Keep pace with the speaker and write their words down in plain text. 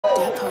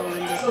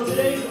So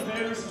today is a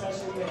very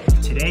special day.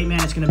 Today,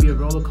 man, it's gonna be a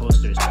roller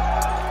coaster. As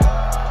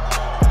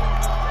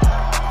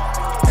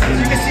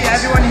you can see,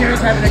 everyone here is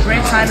having a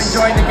great time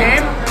enjoying the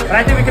game, but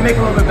I think we can make it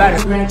a little bit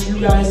better. Grant you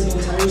guys, the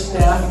entire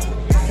staff,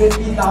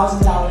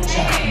 $50,000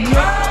 check.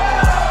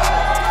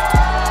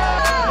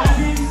 That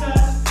being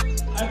said,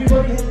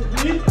 everybody hit the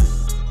three.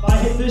 If I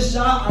hit this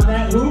shot on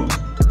that hoop,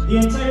 the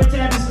entire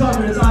tab is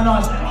covered. It's on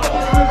us.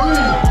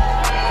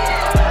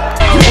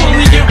 You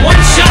only get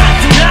one shot.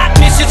 Do not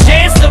miss your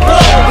chance to blow.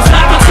 This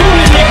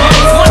opportunity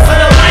comes once in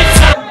a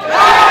lifetime.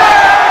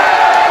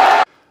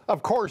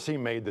 Of course he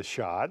made the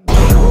shot.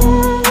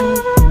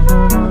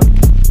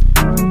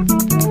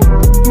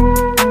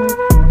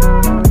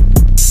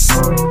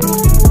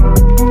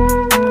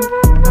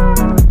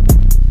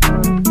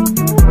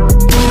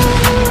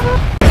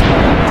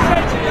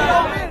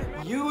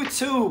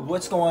 YouTube,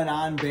 what's going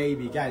on,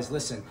 baby? Guys,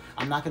 listen,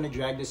 I'm not gonna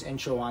drag this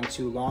intro on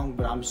too long,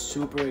 but I'm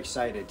super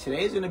excited.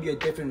 Today is gonna be a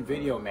different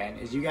video, man.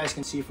 As you guys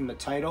can see from the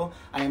title,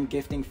 I am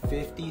gifting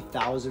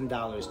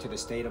 $50,000 to the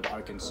state of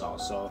Arkansas.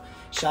 So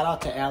shout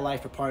out to Ally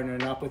for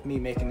partnering up with me,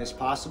 making this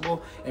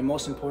possible, and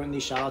most importantly,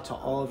 shout out to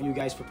all of you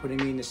guys for putting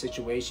me in this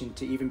situation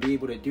to even be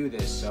able to do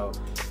this. So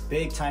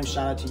big time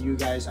shout out to you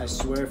guys. I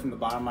swear from the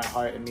bottom of my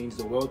heart, it means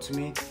the world to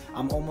me.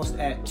 I'm almost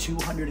at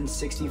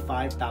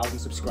 265,000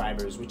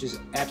 subscribers, which is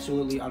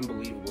absolutely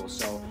unbelievable.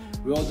 So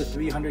roll to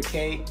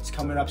 300K. It's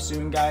coming up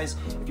soon, guys.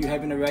 If you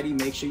haven't already,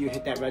 make sure you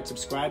hit that red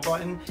subscribe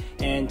button.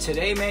 And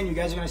today, man, you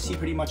guys are gonna see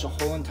pretty much a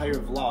whole entire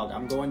vlog.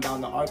 I'm going down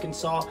to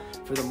Arkansas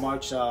for the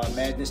March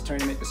Madness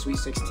tournament, the Sweet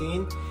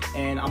 16,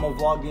 and I'm gonna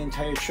vlog the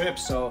entire trip.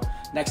 So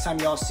next time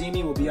y'all see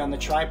me, we'll be on the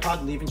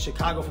tripod leaving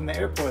Chicago from the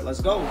airport.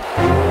 Let's go.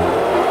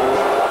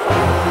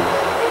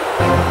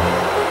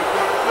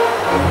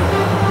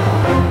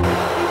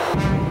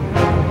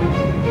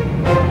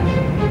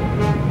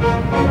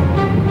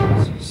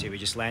 We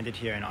just landed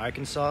here in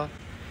Arkansas.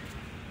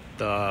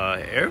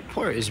 The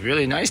airport is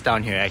really nice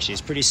down here, actually.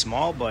 It's pretty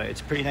small, but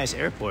it's a pretty nice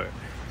airport.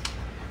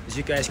 As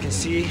you guys can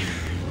see,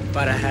 I'm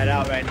about to head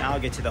out right now,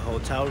 get to the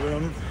hotel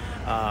room.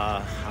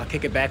 I'll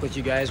kick it back with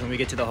you guys when we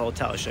get to the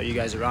hotel, show you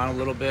guys around a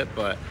little bit,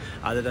 but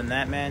other than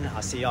that, man,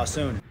 I'll see y'all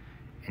soon.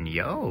 And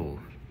yo,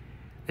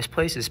 this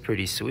place is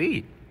pretty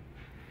sweet.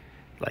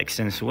 Like,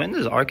 since when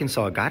does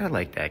Arkansas got it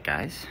like that,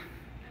 guys?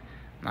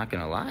 I'm not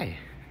gonna lie.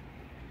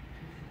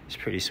 It's a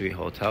pretty sweet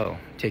hotel.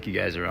 Take you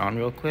guys around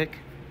real quick.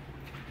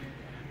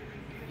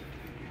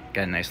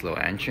 Got a nice little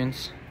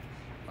entrance.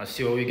 Let's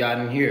see what we got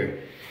in here.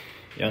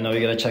 Y'all know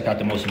we gotta check out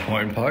the most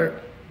important part.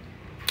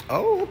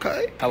 Oh,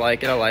 okay. I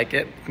like it, I like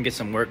it. We can get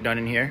some work done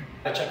in here.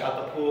 I check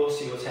out the pool,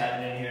 see what's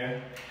happening in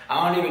here.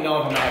 I don't even know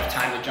if I'm gonna have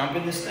time to jump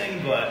in this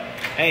thing, but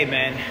hey,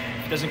 man,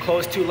 if it doesn't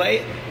close too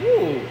late,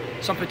 ooh,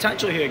 some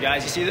potential here,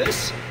 guys. You see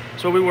this?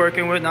 That's what we're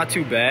working with, not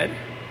too bad.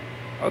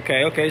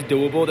 Okay, it's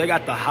doable. They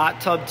got the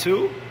hot tub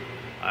too.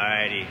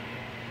 Alrighty,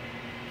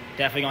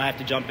 definitely gonna have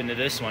to jump into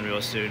this one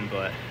real soon,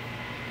 but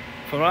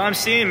from what I'm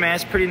seeing, man,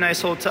 it's a pretty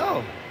nice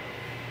hotel.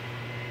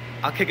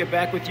 I'll kick it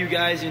back with you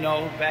guys, you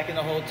know, back in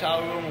the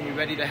hotel room when we're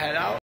ready to head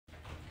out.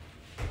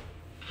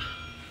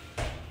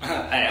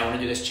 Hey, I wanna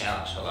do this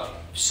challenge, hold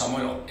up. If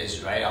someone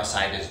is right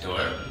outside this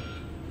door,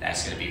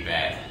 that's gonna be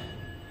bad.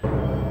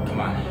 Come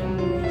on.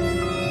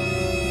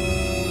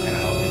 I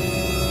hope.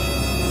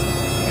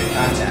 Good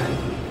contact.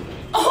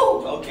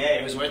 Oh, okay,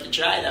 it was worth a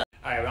try though.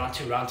 All right, round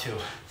two.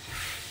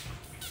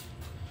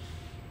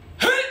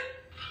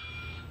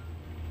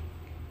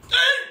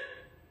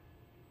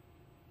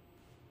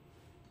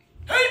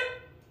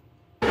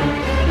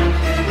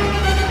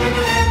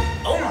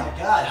 Oh my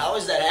God, how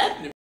is that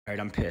happening? All right,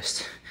 I'm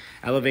pissed.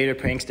 Elevator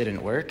pranks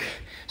didn't work,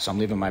 so I'm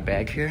leaving my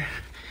bag here.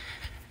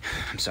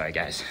 I'm sorry,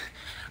 guys.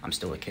 I'm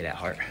still a kid at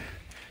heart.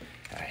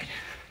 All right,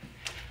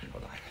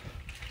 hold on.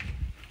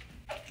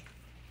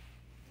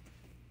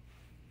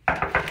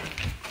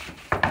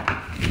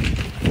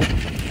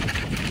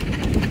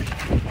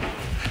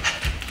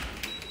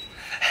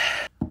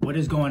 What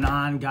is going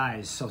on,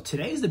 guys? So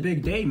today's the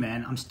big day,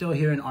 man. I'm still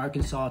here in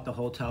Arkansas at the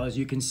hotel. As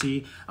you can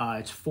see,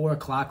 it's 4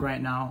 o'clock right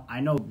now.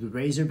 I know the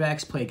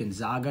Razorbacks play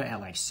Gonzaga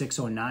at like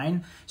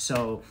 6:09,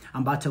 so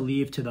I'm about to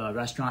leave to the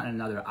restaurant in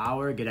another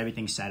hour, get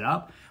everything set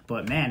up.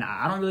 But man,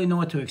 I don't really know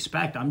what to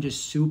expect. I'm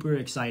just super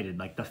excited.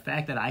 Like, the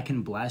fact that I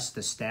can bless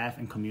the staff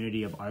and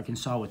community of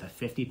Arkansas with a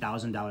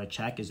 $50,000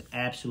 check is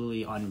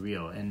absolutely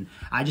unreal. And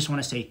I just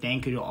want to say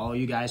thank you to all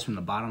you guys from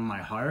the bottom of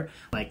my heart.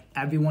 Like,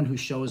 everyone who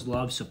shows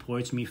love,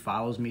 supports me,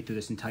 follows me through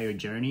this entire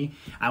journey.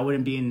 I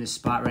wouldn't be in this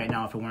spot right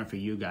now if it weren't for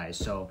you guys.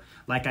 So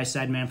like I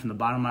said, man, from the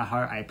bottom of my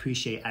heart, I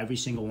appreciate every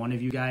single one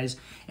of you guys.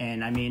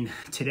 And I mean,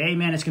 today,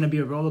 man, it's going to be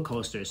a roller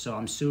coaster. So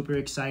I'm super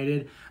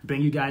excited.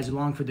 Bring you guys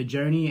along for the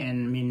journey.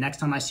 And I mean, next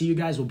time I see you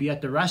guys, we'll be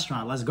at the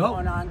restaurant. Let's go.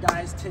 What's going on,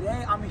 guys?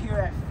 Today I'm here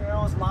at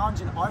Pharaoh's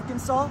Lounge in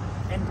Arkansas,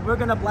 and we're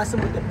going to bless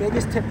them with the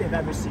biggest tip they've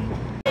ever seen.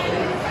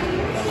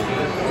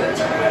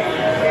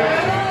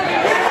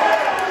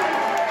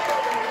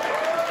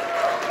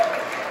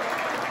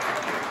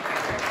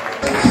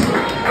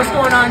 What's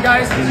going on,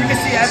 guys? As you can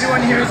see,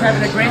 everyone here is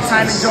having a great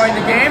time enjoying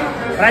the game,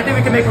 but but I think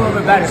we can make it a little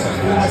bit better.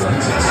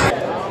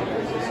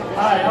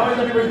 Hi, how is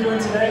everybody doing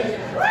today?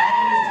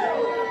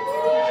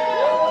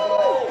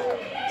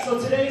 So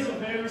today is a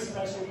very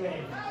special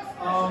day.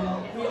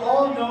 We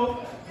all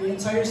know the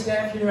entire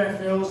staff here at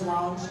Farrell's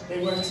Lounge,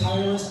 they work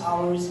tireless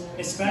hours,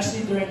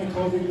 especially during the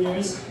COVID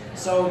years.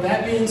 So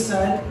that being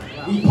said,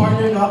 we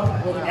partnered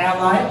up with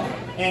Ally,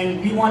 and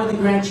we wanted to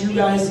grant you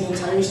guys, the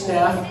entire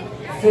staff,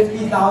 a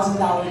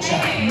 $50,000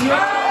 check.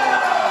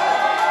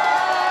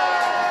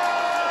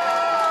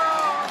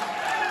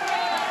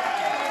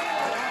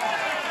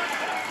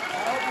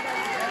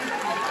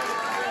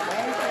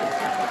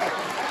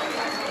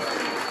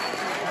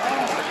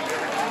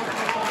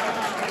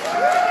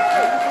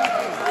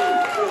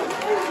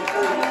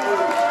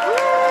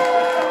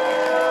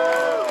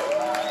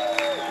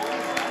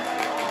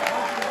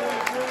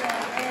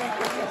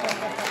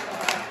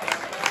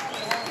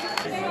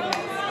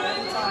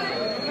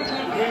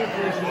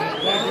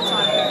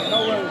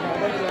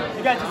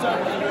 You guys deserve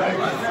it.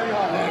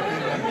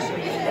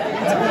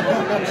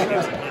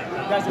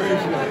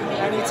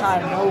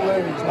 Anytime, no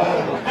worries.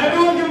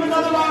 Everyone give him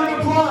another round of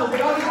applause. They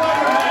got his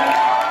letter, man.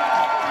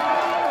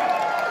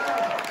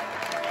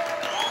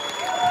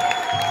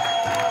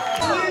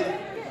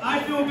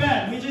 I feel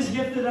bad. We just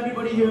gifted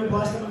everybody here and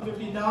blessed them with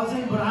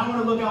 $50,000, but I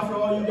want to look out for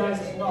all you guys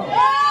as well.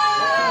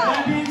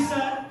 That being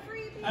said,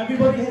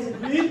 everybody has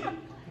agreed.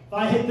 If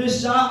I hit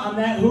this shot on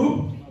that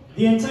hoop,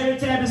 the entire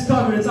tab is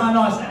covered. It's on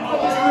us. Everyone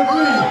has to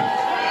agree.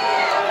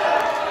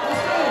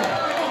 Let's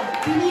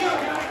go. Team me up,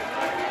 guys.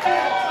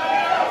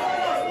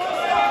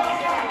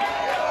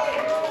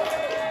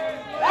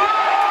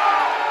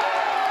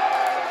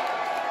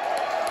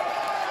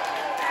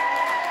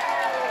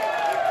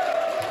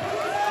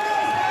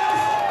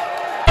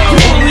 You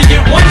only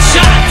get one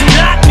shot, do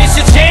not miss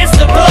your chance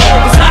to blow.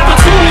 This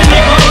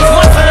opportunity comes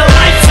once in a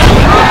lifetime.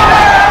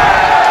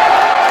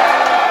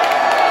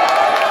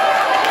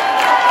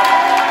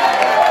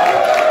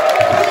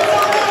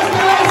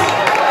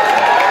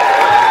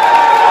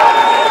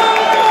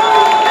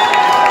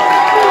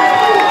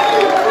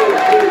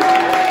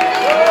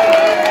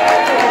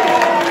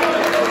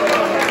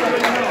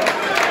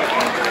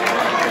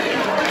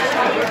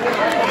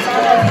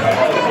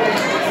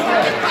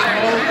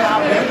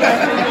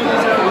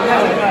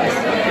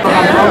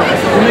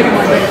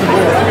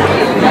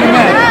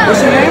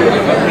 What's your name?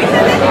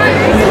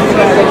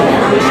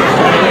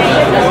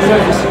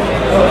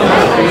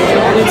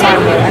 Anytime,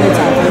 bro.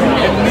 Anytime.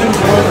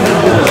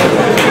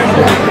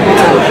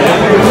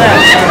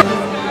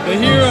 The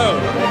hero.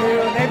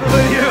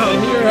 Neighborhood hero. The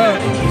hero.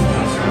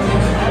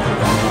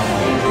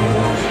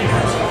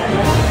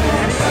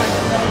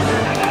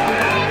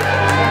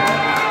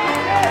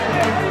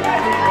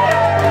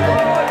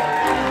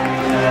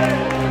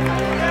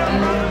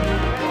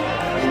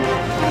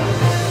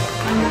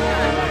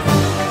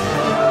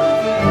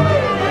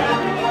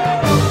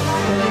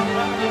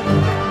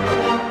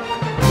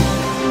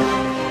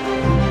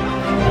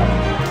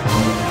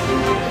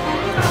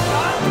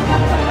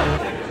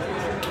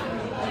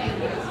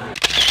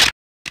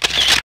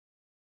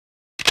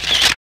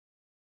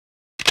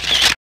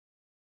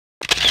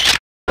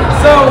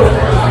 So,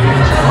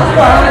 what's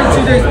the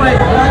 102 days play?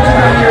 What are you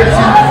down here to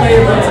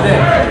play for today?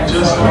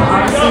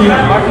 Obviously,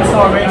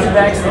 Arkansas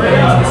Razorbacks are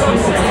getting into the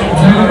Sweet 16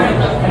 tournament.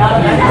 And out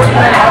of that,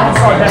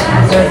 Arkansas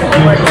definitely deserves it.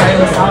 They work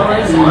tireless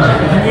hours. The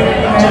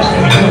community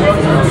management and the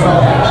road, so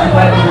I'm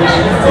glad to be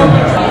here.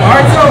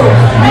 Alright, so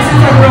this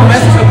is a real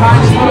message of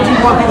kindness. What would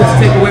you want people to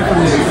take away from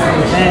this?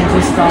 And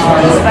just,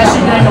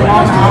 especially during the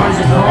long hours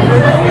of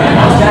COVID,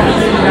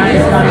 definitely you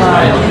guys got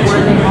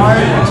working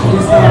hard. Just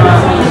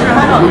keep your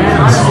head up, man.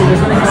 Honestly,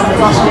 there's going to be some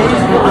tough days,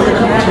 but other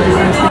than that, we're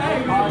just going to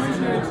stay positive.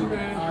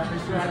 For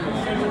sure. I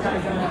appreciate you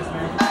guys doing this,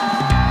 man.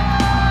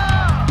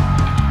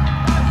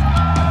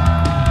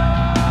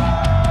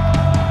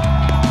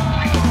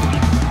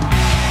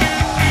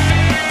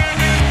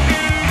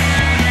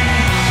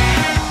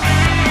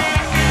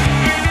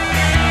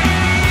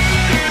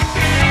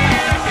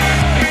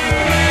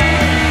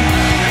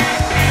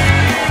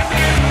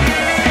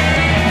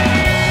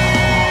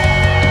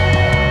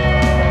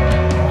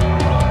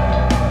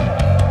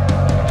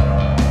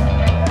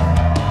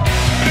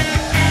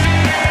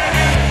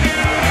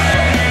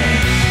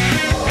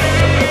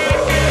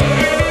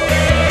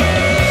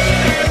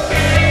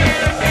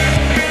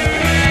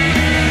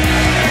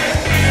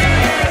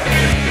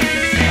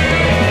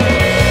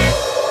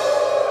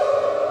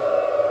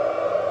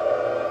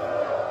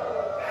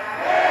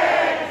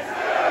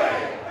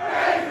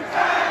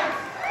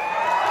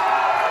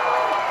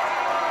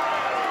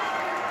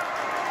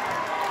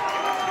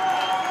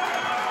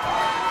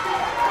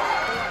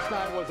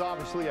 Was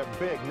obviously a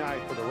big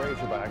night for the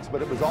Razorbacks,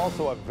 but it was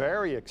also a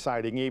very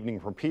exciting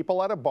evening for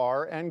people at a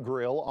bar and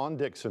grill on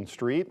Dixon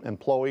Street.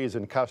 Employees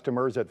and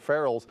customers at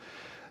Farrell's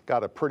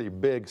got a pretty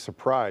big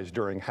surprise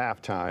during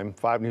halftime.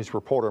 5 News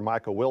reporter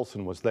Michael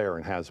Wilson was there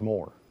and has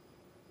more.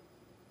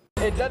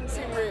 It doesn't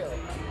seem real.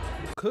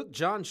 Cook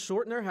John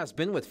Shortner has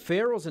been with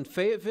Farrell's in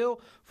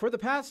Fayetteville for the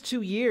past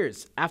 2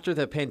 years after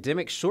the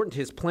pandemic shortened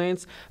his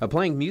plans of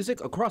playing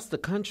music across the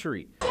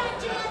country.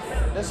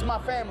 This is my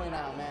family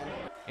now, man.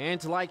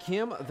 And like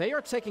him, they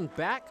are taking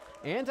back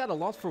and at a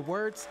loss for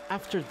words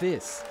after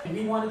this.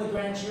 We wanted to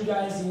grant you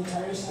guys, the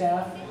entire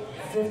staff,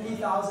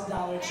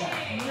 $50,000 check.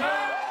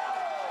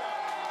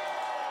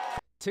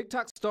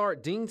 TikTok star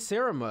Dean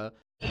Sarama.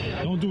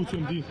 Don't do it to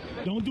him, D.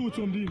 Don't do it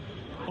to him, D.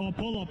 Oh,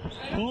 pull up.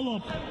 Pull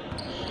up.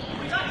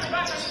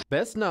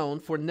 Best known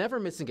for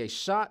never missing a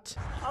shot.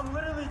 I'm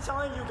literally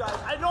telling you guys,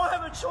 I don't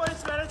have a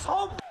choice, man. It's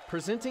home.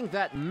 Presenting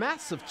that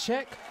massive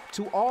check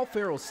to all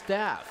Farrell's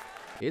staff.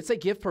 It's a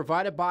gift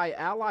provided by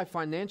Ally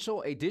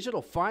Financial, a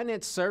digital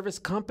finance service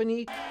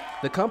company.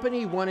 The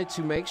company wanted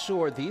to make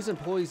sure these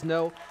employees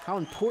know how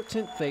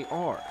important they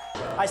are.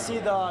 I see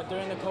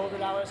during the COVID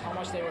hours how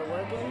much they were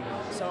working,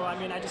 so I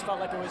mean I just felt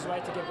like it was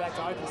right to give back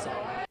to Arkansas.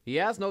 He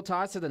has no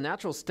ties to the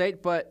natural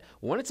state, but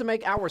wanted to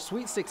make our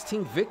Sweet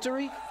 16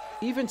 victory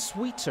even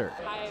sweeter.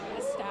 I'm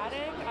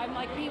ecstatic. I'm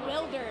like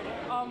bewildered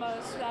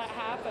almost that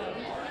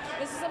happened.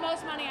 This is the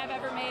most money I've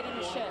ever made in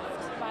a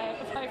shift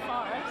by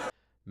far.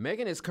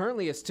 Megan is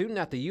currently a student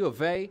at the U of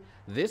A.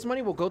 This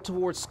money will go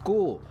towards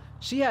school.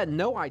 She had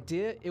no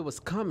idea it was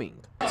coming.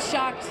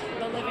 Shocked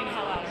the living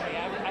hell out of me.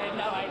 I had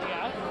no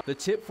idea. The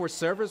tip for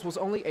servers was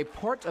only a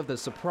part of the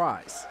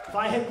surprise. If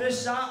I hit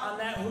this shot on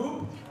that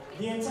hoop,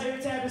 the entire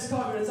tab is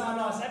covered. It's on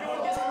us.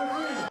 Everyone gets on the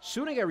green.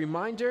 Shooting a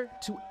reminder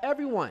to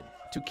everyone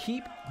to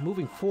keep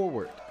moving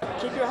forward.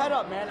 Keep your head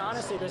up, man.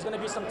 Honestly, there's going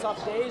to be some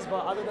tough days,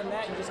 but other than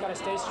that, you just got to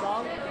stay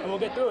strong, and we'll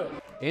get through it.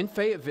 In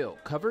Fayetteville,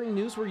 covering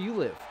news where you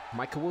live,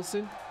 Micah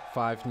Wilson,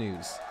 5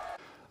 News.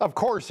 Of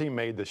course he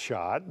made the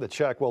shot. The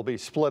check will be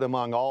split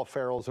among all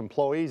Farrell's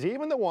employees,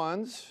 even the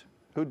ones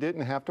who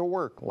didn't have to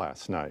work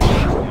last night.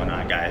 What's going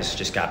on, guys?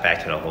 Just got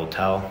back to the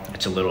hotel.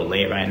 It's a little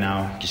late right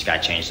now. Just got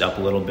changed up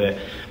a little bit,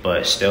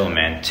 but still,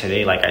 man,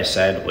 today, like I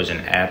said, was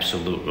an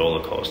absolute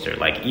roller coaster.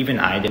 Like, even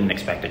I didn't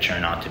expect the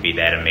turnout to be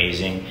that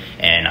amazing,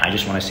 and I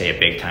just want to say a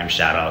big time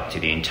shout out to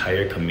the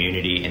entire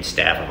community and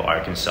staff of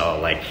Arkansas.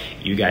 Like,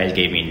 you guys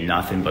gave me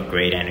nothing but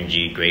great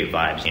energy, great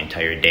vibes the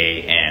entire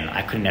day, and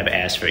I couldn't have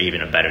asked for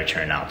even a better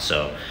turnout.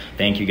 So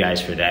thank you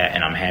guys for that,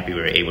 and I'm happy we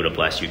were able to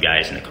bless you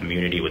guys in the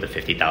community with a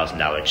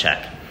 $50,000 check.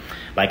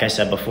 Like I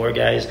said before,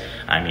 guys,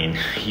 I mean,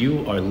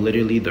 you are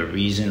literally the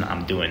reason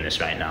I'm doing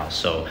this right now.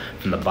 So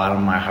from the bottom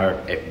of my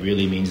heart, it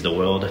really means the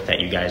world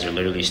that you guys are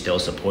literally still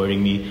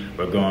supporting me.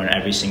 We're growing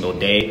every single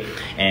day.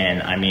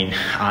 And I mean,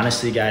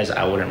 honestly, guys,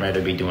 I wouldn't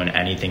rather be doing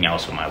anything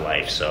else with my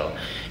life. So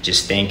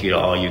just thank you to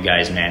all you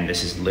guys, man.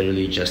 This is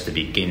literally just the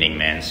beginning,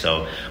 man.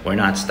 So we're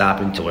not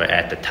stopping till we're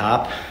at the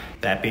top.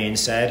 That being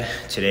said,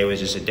 today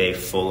was just a day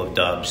full of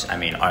dubs. I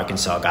mean,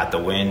 Arkansas got the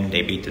win.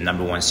 They beat the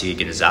 #1 seed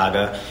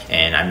Gonzaga.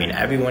 And I mean,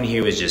 everyone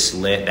here was just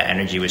lit. The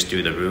energy was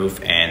through the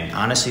roof. And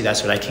honestly,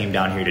 that's what I came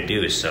down here to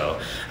do. So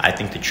I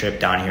think the trip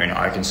down here in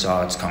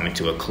Arkansas is coming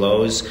to a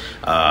close.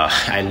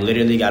 I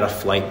literally got a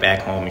flight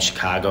back home in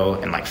Chicago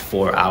in like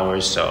 4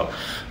 hours. So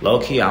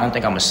low-key, I don't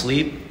think I'm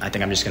asleep. I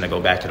think I'm just gonna go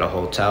back to the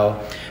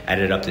hotel,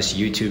 edit up this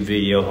YouTube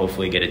video,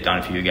 hopefully get it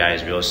done for you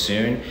guys real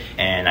soon.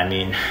 And I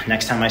mean,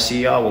 next time I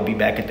see y'all, we'll be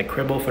back at the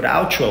cribble for the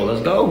outro.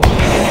 Let's go. All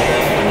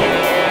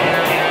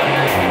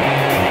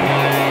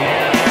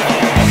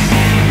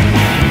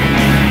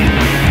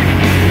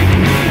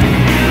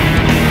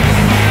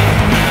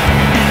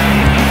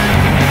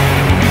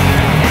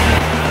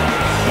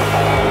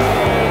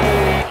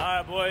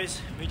right, boys,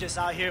 we just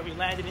out here. We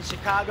landed in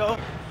Chicago.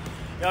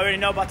 You already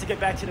know, about to get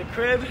back to the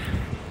crib.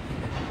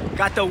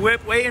 Got the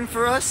whip waiting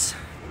for us.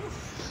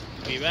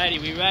 We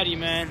ready,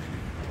 man.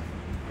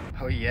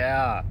 Oh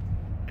yeah.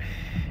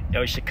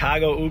 Yo,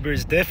 Chicago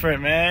Uber's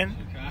different, man.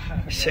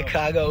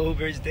 Chicago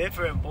Uber's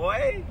different,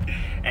 boy.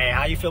 Hey,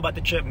 how you feel about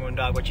the trip,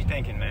 Moondog? What you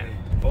thinking, man?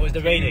 What was the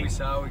rating? We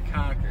saw, we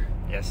conquered.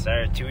 Yes,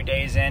 sir. 2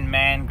 days in,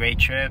 man. Great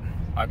trip.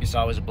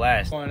 Arkansas was a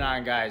blast. What's going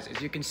on, guys?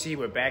 As you can see,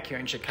 we're back here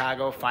in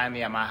Chicago,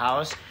 finally at my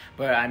house.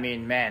 But I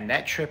mean, man,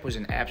 that trip was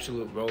an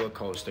absolute roller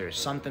coaster.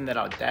 Something that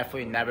I'll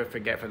definitely never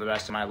forget for the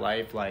rest of my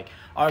life. Like,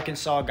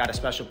 Arkansas got a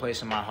special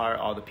place in my heart.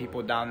 All the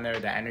people down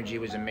there, the energy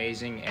was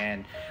amazing.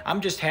 And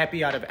I'm just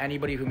happy out of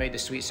anybody who made the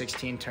Sweet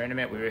 16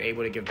 tournament, we were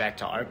able to give back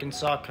to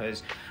Arkansas,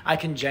 because I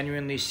can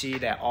genuinely see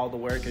that all the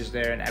workers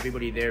there and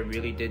everybody there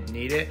really did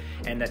need it,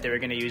 and that they were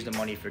going to use the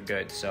money for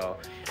good. So,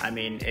 I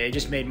mean, it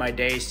just made my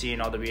day seeing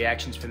all the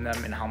reactions from them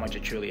and how much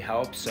it truly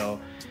helped. So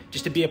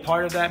just to be a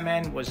part of that,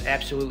 man, was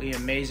absolutely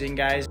amazing,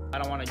 guys. I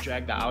don't want to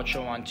drag the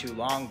outro on too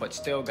long, but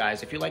still,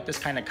 guys, if you like this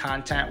kind of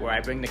content where I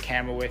bring the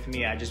camera with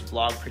me, I just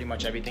vlog pretty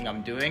much everything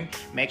I'm doing,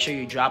 make sure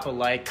you drop a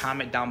like,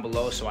 comment down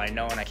below so I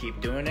know and I keep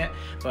doing it.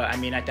 But I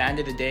mean, at the end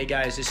of the day,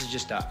 guys, this is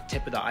just the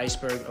tip of the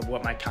iceberg of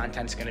what my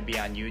content's going to be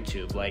on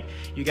YouTube. Like,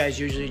 you guys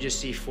usually just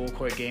see full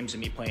court games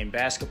of me playing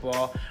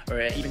basketball,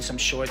 or even some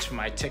shorts from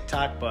my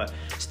TikTok, but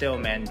still,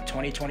 man,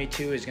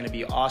 2022 is going to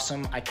be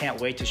awesome. I can't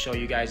wait to show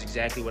you guys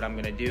exactly what I'm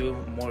going to do.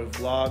 More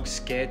vlogs,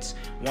 skits,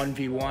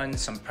 1v1,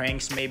 some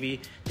pranks maybe maybe,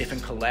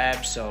 different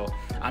collabs. So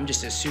I'm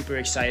just super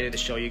excited to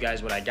show you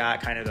guys what I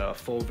got, kind of the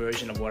full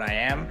version of what I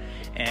am.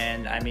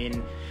 And I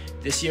mean,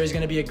 this year is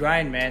gonna be a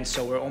grind, man.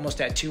 So we're almost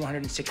at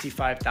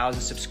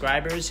 265,000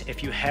 subscribers.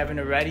 If you haven't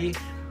already,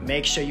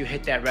 make sure you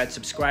hit that red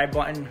subscribe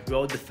button,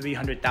 road to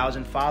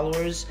 300,000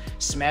 followers,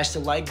 smash the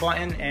like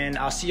button, and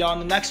I'll see y'all in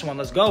the next one.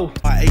 Let's go.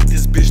 I ate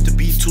this bitch to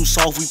be too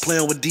soft. We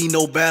playing with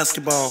Dino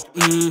basketball.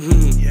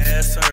 Yes, sir.